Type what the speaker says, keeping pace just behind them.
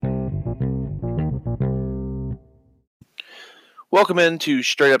Welcome into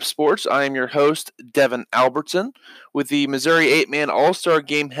Straight Up Sports. I am your host, Devin Albertson. With the Missouri 8-Man All-Star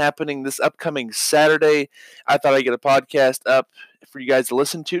Game happening this upcoming Saturday, I thought I'd get a podcast up for you guys to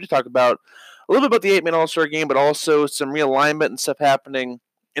listen to talk about a little bit about the 8-Man All-Star Game, but also some realignment and stuff happening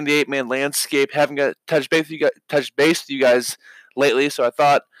in the 8-man landscape. Haven't got touched base with you guys lately, so I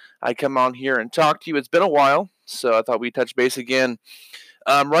thought I'd come on here and talk to you. It's been a while, so I thought we'd touch base again.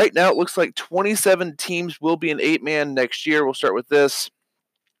 Right now, it looks like 27 teams will be an 8-man next year. We'll start with this.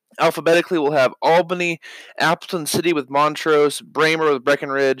 Alphabetically, we'll have Albany, Appleton City with Montrose, Bramer with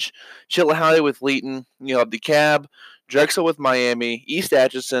Breckenridge, Chilhowee with Leeton. You'll have DeKalb, Drexel with Miami, East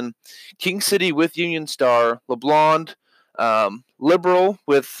Atchison, King City with Union Star, LeBlond, Liberal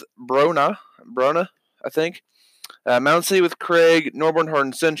with Brona, I think. Mountain City with Craig, Norborn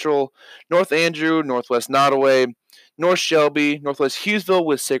Hardin Central, North Andrew, Northwest Nottoway, North Shelby, Northwest Hughesville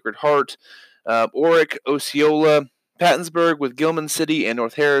with Sacred Heart, Oric, Osceola, Pattonsburg with Gilman City and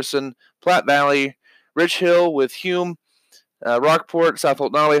North Harrison, Platte Valley, Rich Hill with Hume, Rockport, South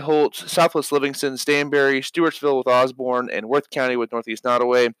Holt, Nottoway Holt, Southwest Livingston, Stanberry, Stewartsville with Osborne, and Worth County with Northeast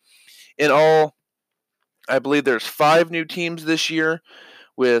Nottoway. In all, I believe there's 5 new teams this year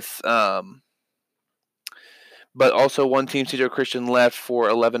with but also one team, Cedar Christian, left for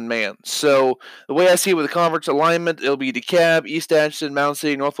 11 man. So the way I see it with the conference alignment, it'll be DeKalb, East Atchison, Mountain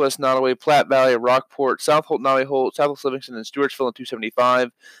City, Northwest Nottoway, Platte Valley, Rockport, South Holt, Nottoway Holt, Southwest Livingston, and Stewartsville in 275.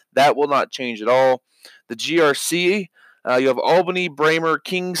 That will not change at all. The GRC, you have Albany, Bramer,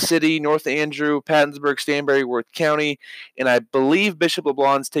 King City, North Andrew, Pattonsburg, Stanberry, Worth County, and I believe Bishop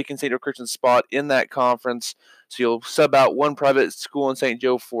LeBlond's taking St. Joe Christian's spot in that conference. So you'll sub out one private school in St.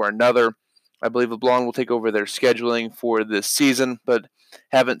 Joe for another. I believe LeBlond will take over their scheduling for this season, but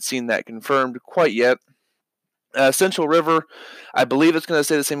haven't seen that confirmed quite yet. Central River, I believe it's going to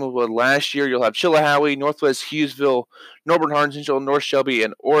stay the same as what last year. You'll have Chilhowee, Northwest Hughesville, Norborn Hardin Central, North Shelby,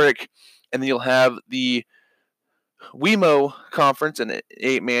 and Oric. And then you'll have the WeMo Conference and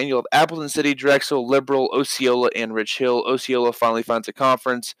 8-man. You'll have Appleton City, Drexel, Liberal, Osceola, and Rich Hill. Osceola finally finds a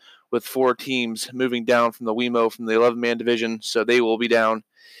conference with 4 teams moving down from the WeMo from the 11-man division, so they will be down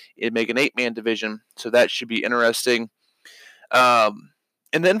and make an 8-man division, so that should be interesting. And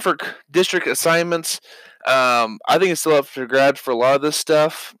then for district assignments, I think it's still up for grabs for a lot of this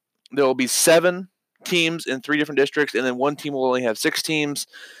stuff. There will be 7 teams in 3 different districts, and then one team will only have 6 teams.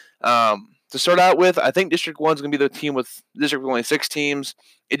 To start out with, I think District 1 is going to be the team with district with only 6 teams.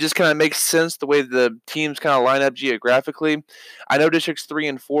 It just kind of makes sense the way the teams kind of line up geographically. I know Districts 3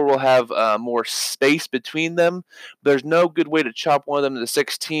 and 4 will have more space between them. But there's no good way to chop one of them into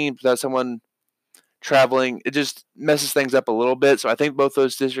 6 teams without someone traveling. It just messes things up a little bit. So I think both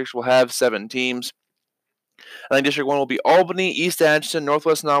those districts will have 7 teams. I think District 1 will be Albany, East Atchison,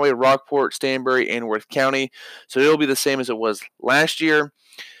 Northwest Nottoway, Rockport, Stanberry, and Worth County. So it'll be the same as it was last year.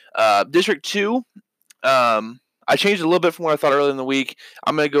 District 2, I changed a little bit from what I thought earlier in the week.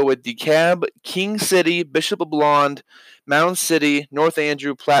 I'm going to go with DeKalb, King City, Bishop LeBlond, Mountain City, North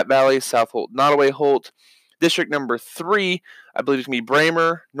Andrew, Platte Valley, South Holt, Nottoway Holt. District number 3, I believe it's going to be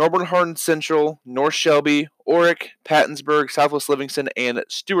Bramer, Norborn Hardin Central, North Shelby, Oric, Pattonsburg, Southwest Livingston, and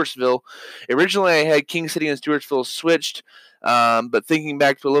Stewartsville. Originally, I had King City and Stewartsville switched, but thinking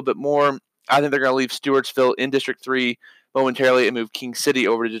back to a little bit more, I think they're going to leave Stewartsville in District 3 momentarily and move King City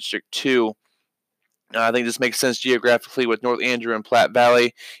over to District 2. I think this makes sense geographically with North Andrew and Platte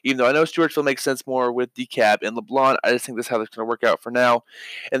Valley. Even though I know Stewartsville makes sense more with DeKalb and LeBlond, I just think this is how it's going to work out for now.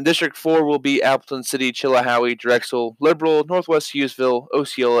 And District 4 will be Appleton City, Chilhowee, Drexel, Liberal, Northwest Hughesville,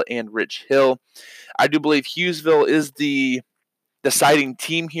 Osceola, and Rich Hill. I do believe Hughesville is the deciding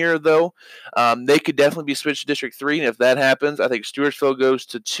team here, though. They could definitely be switched to District 3, and if that happens, I think Stewartsville goes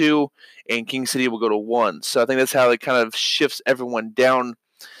to 2, and King City will go to 1. So I think that's how it kind of shifts everyone down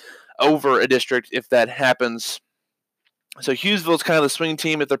over a district if that happens. So Hughesville is kind of the swing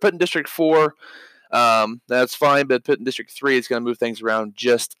team. If they're put in District 4, that's fine, but put in District 3, it's going to move things around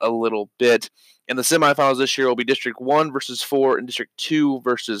just a little bit. And the semifinals this year will be District 1 versus 4 and District 2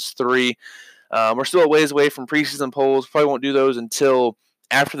 versus 3. We're still a ways away from preseason polls. Probably won't do those until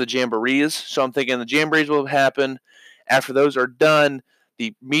after the Jamborees. So I'm thinking the Jamborees will happen. After those are done,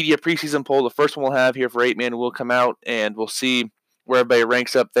 the media preseason poll, the first one we'll have here for 8-man, will come out, and we'll see where everybody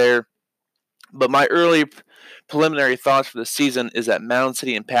ranks up there. But my early preliminary thoughts for the season is that Mountain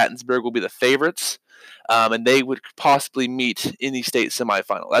City and Pattonsburg will be the favorites, and they would possibly meet in the state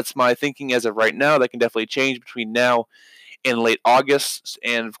semifinal. That's my thinking as of right now. That can definitely change between now and late August,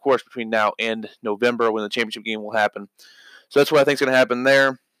 and of course between now and November when the championship game will happen. So that's what I think is going to happen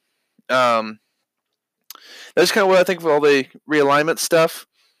there. That's kind of what I think of all the realignment stuff.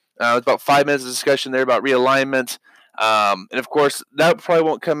 It's about 5 minutes of discussion there about realignment. And of course, that probably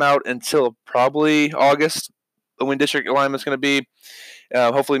won't come out until probably August. When district alignment's going to be.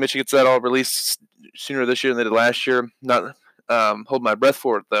 Hopefully, Michigan gets that all released sooner this year than they did last year. Not holding my breath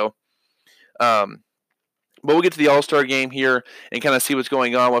for it though. But we'll get to the All-Star game here and kind of see what's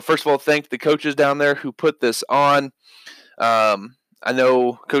going on. Well, first of all, thank the coaches down there who put this on. I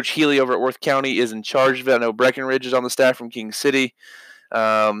know Coach Healy over at Worth County is in charge of it. I know Breckenridge is on the staff from King City.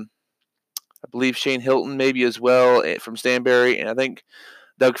 I believe Shane Hilton maybe as well from Stanberry, and I think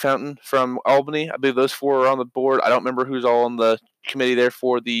Doug Fountain from Albany. I believe those four are on the board. I don't remember who's all on the committee there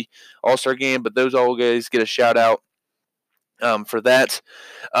for the All-Star game, but those all guys get a shout-out for that.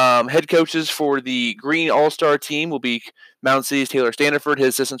 Head coaches for the Green All-Star team will be Mountain City's Taylor Standiford. His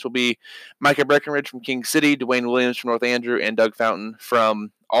assistants will be Micah Breckenridge from King City, Dwayne Williams from North Andrew, and Doug Fountain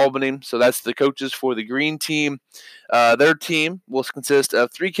from Albany. So that's the coaches for the Green team. Their team will consist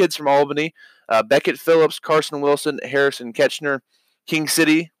of 3 kids from Albany, Beckett Phillips, Carson Wilson, Harrison Ketchner. King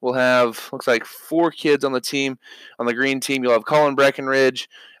City will have, looks like, 4 kids on the team. On the Green team, you'll have Colin Breckenridge,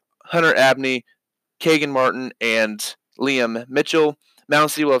 Hunter Abney, Kagan Martin, and Liam Mitchell. Mountain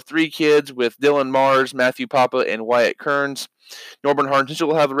City will have 3 kids with Dylan Mars, Matthew Papa, and Wyatt Kearns. Northern Hartson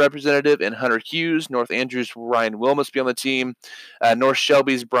will have a representative and Hunter Hughes. North Andrews' Ryan Wilmus be on the team. North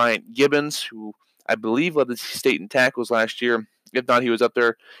Shelby's Bryant Gibbons, who I believe led the state in tackles last year. If not, he was up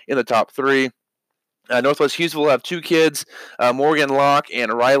there in the top 3. Northwest Hughesville will have 2 kids, Morgan Locke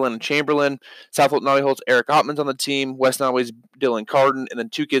and Rylan Chamberlain. South Nolly Holt's Eric Ottman's on the team. West Nolly's Dylan Carden, and then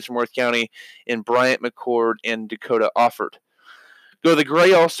 2 kids from Worth County in Bryant McCord and Dakota Offord. Go to the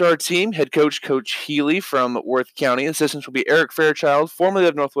Gray All-Star team. Head coach, Coach Healy from Worth County. Assistants will be Eric Fairchild, formerly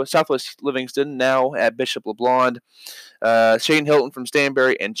of Southwest Livingston, now at Bishop LeBlond. Shane Hilton from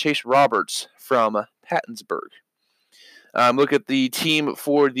Stanberry, and Chase Roberts from Pattonsburg. Look at the team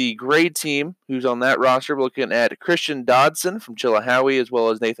for the Gray team, who's on that roster. We're looking at Christian Dodson from Chillicothe, as well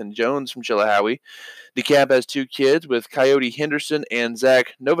as Nathan Jones from Chillicothe. DeKalb has 2 kids with Coyote Henderson and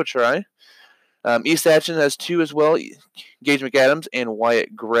Zach Novatry. East Atchison has 2 as well, Gage McAdams and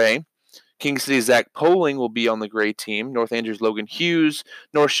Wyatt Gray. King City's Zach Poling will be on the Gray team. North Andrews' Logan Hughes.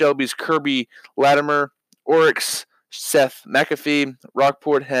 North Shelby's Kirby Latimer. Oryx, Seth McAfee.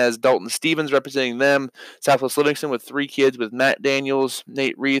 Rockport has Dalton Stevens representing them. Southwest Livingston with 3 kids with Matt Daniels,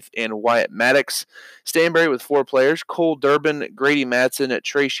 Nate Reith, and Wyatt Maddox. Stanberry with 4 players, Cole Durbin, Grady Madsen,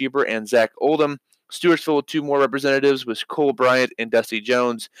 Trey Schieber, and Zach Oldham. Stewartsville with 2 more representatives with Cole Bryant and Dusty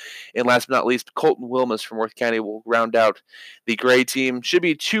Jones. And last but not least, Colton Wilmus from Worth County will round out the Gray team. Should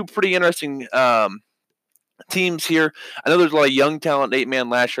be 2 pretty interesting teams here. I know there's a lot of young talent, 8-man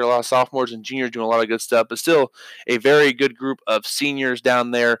last year, a lot of sophomores and juniors doing a lot of good stuff, but still a very good group of seniors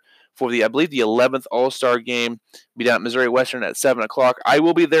down there for the, I believe, the 11th All-Star game. Be down at Missouri Western at 7 o'clock. I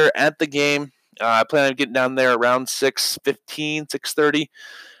will be there at the game. I plan on getting down there around 6:15,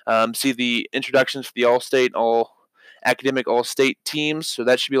 6:30. See the introductions for the All-State, all-academic, all-state teams, so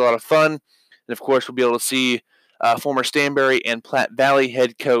that should be a lot of fun. And, of course, we'll be able to see former Stanberry and Platte Valley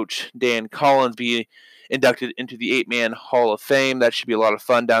head coach Dan Collins be inducted into the 8-man Hall of Fame. That should be a lot of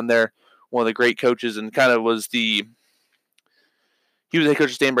fun down there. One of the great coaches, and kind of was he was head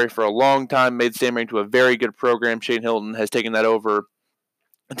coach of Stanberry for a long time, made Stanberry into a very good program. Shane Hilton has taken that over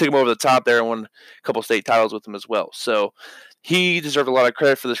and took him over the top there and won a couple state titles with him as well. So he deserved a lot of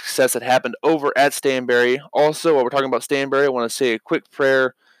credit for the success that happened over at Stanberry. Also, while we're talking about Stanberry, I want to say a quick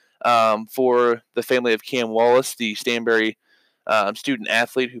prayer for the family of Cam Wallace, the Stanberry student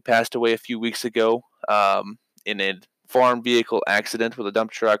athlete who passed away a few weeks ago in a farm vehicle accident with a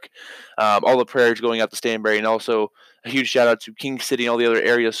dump truck. All the prayers going out to Stanberry, and also a huge shout out to King City and all the other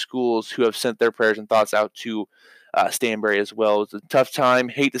area schools who have sent their prayers and thoughts out to Stanberry as well. It's a tough time.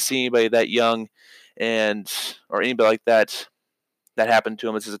 Hate to see anybody that young or anybody like that happened to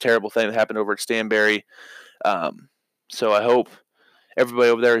him. This is a terrible thing that happened over at Stanberry. So I hope everybody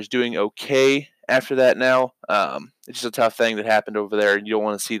over there is doing okay after that now. It's just a tough thing that happened over there, and you don't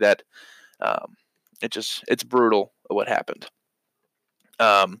want to see that. It's brutal what happened.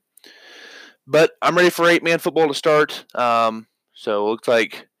 But I'm ready for 8-man football to start. So it looks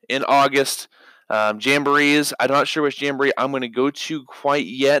like in August, jamborees. I'm not sure which jamboree I'm going to go to quite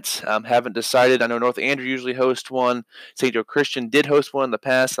yet. Haven't decided. I know North Andrew usually hosts one. St. Joe Christian did host one in the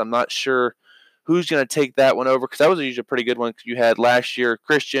past. I'm not sure who's going to take that one over, because that was usually a pretty good one. You had last year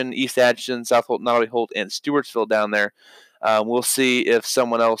Christian, East Atchison, South Holt, Nolly Holt, and Stewartsville down there. We'll see if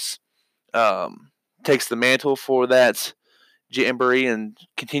someone else takes the mantle for that jamboree and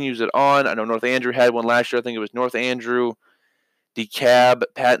continues it on. I know North Andrew had one last year. I think it was North Andrew, DeKalb,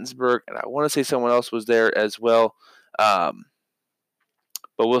 Pattonsburg, and I want to say someone else was there as well. But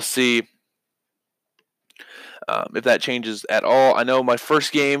we'll see. if that changes at all. I know my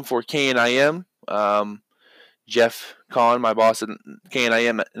first game for KNIM, Jeff Kahn, my boss at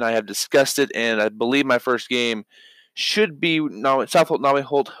KNIM, and I have discussed it, and I believe my first game should be South Nolly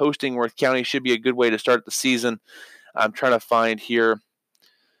Holt hosting Worth County. Should be a good way to start the season. I'm trying to find here.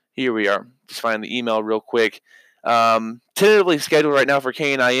 Here we are. Just find the email real quick. Tentatively scheduled right now for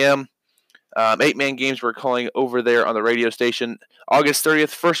KNIM. 8-man games we're calling over there on the radio station. August 30th,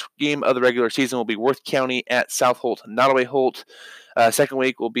 first game of the regular season will be Worth County at South Holt, Nottoway Holt. Second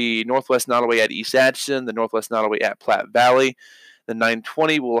week will be Northwest Nottoway at East Atchison, the Northwest Nottoway at Platte Valley. Then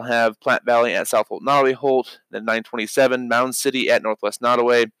 9:20 we'll have Platte Valley at South Holt, Nottoway Holt. Then 9:27 Mound City at Northwest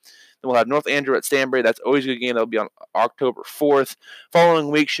Nottoway. Then we'll have North Andrew at Stanbury. That's always a good game. That'll be on October 4th.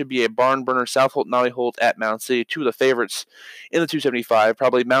 Following week should be a barn burner, South Holt, Nottoway Holt at Mound City. Two of the favorites in the 275.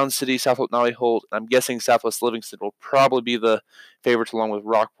 Probably Mound City, South Holt, Nottoway Holt. I'm guessing Southwest Livingston will probably be the favorites along with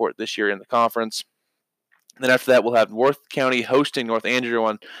Rockport this year in the conference. Then after that, we'll have Worth County hosting North Andrew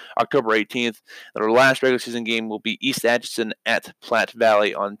on October 18th. And our last regular season game will be East Atchison at Platte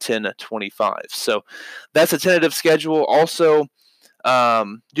Valley on 10/25. So that's a tentative schedule. Also,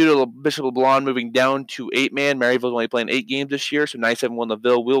 due to Bishop LeBlond moving down to 8-man, Maryville's only playing 8 games this year, so 971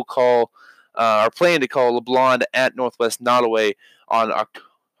 LaVille will call, are planning to call LeBlond at Northwest Nottoway on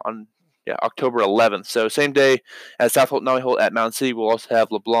October 11th. So same day as South Holt, Nottoway Holt at Mound City, we'll also have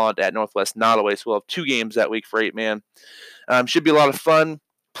LeBlond at Northwest Nottoway, so we'll have 2 games that week for 8-man. Should be a lot of fun.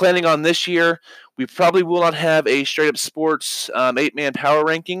 Planning on this year, we probably will not have a straight-up sports 8-man power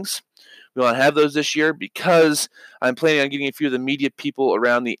rankings. We will not have those this year because I'm planning on getting a few of the media people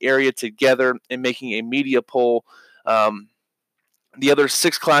around the area together and making a media poll. The other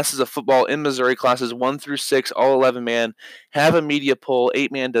 6 classes of football in Missouri, classes 1 through 6, all 11-man, have a media poll.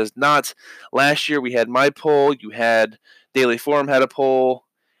 8-man does not. Last year we had my poll. You had Daily Forum had a poll.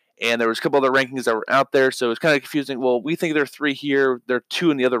 And there was a couple other rankings that were out there, so it was kind of confusing. Well, we think there are 3 here. There are 2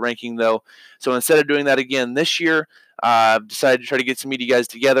 in the other ranking, though. So instead of doing that again this year, I've decided to try to get some media guys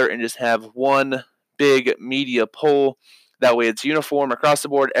together and just have one big media poll. That way it's uniform across the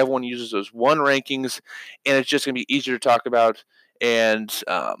board. Everyone uses those one rankings, and it's just going to be easier to talk about and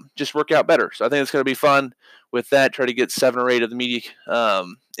just work out better. So I think it's going to be fun with that. Try to get 7 or 8 of the media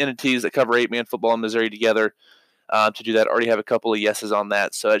entities that cover 8-man football in Missouri together. To do that. Already have a couple of yeses on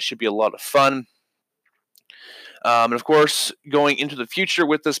that, so that should be a lot of fun. And of course, going into the future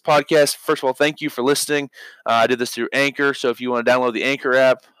with this podcast, first of all, thank you for listening. I did this through Anchor, so if you want to download the Anchor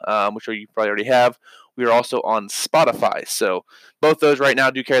app, which you probably already have, we are also on Spotify. So both those right now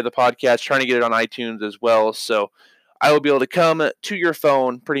do carry the podcast, trying to get it on iTunes as well. So I will be able to come to your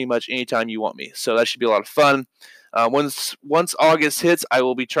phone pretty much anytime you want me. So that should be a lot of fun. Once August hits, I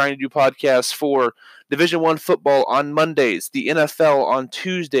will be trying to do podcasts for Division I football on Mondays, the NFL on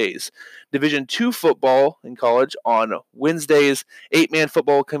Tuesdays, Division II football in college on Wednesdays, 8-man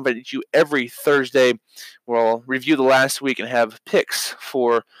football coming to you every Thursday. We'll review the last week and have picks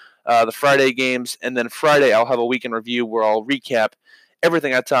for the Friday games, and then Friday I'll have a weekend review where I'll recap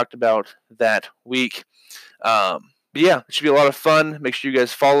everything I talked about that week. But yeah, it should be a lot of fun. Make sure you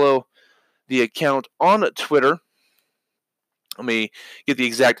guys follow the account on Twitter. Let me get the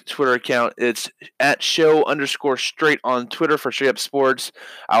exact Twitter account. It's at @show_straight on Twitter for Straight Up Sports.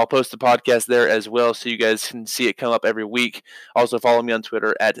 I'll post the podcast there as well so you guys can see it come up every week. Also follow me on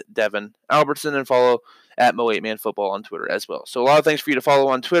Twitter at Devin Albertson and follow at Mo8Man Football on Twitter as well. So a lot of things for you to follow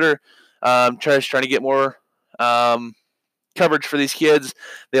on Twitter. Trying to get more coverage for these kids.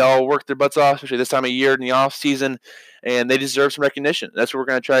 They all work their butts off, especially this time of year in the off season, and they deserve some recognition. That's what we're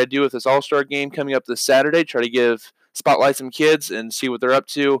going to try to do with this All-Star game coming up this Saturday. Try to spotlight some kids and see what they're up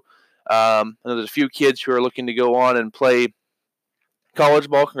to. I know there's a few kids who are looking to go on and play college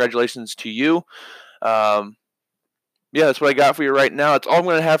ball. Congratulations to you. Yeah, that's what I got for you right now. That's all I'm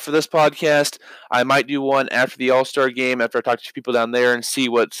going to have for this podcast. I might do one after the All-Star game, after I talk to people down there and see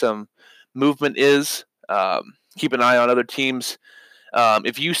what some movement is. Keep an eye on other teams.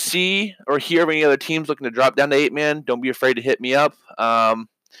 If you see or hear of any other teams looking to drop down to 8-man, don't be afraid to hit me up.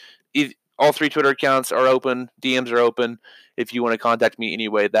 All 3 Twitter accounts are open. DMs are open. If you want to contact me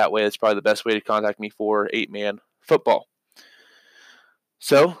anyway, that way it's probably the best way to contact me for 8-man football.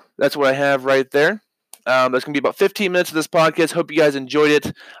 So that's what I have right there. That's going to be about 15 minutes of this podcast. Hope you guys enjoyed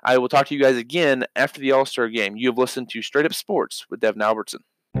it. I will talk to you guys again after the All-Star game. You have listened to Straight Up Sports with Devin Albertson.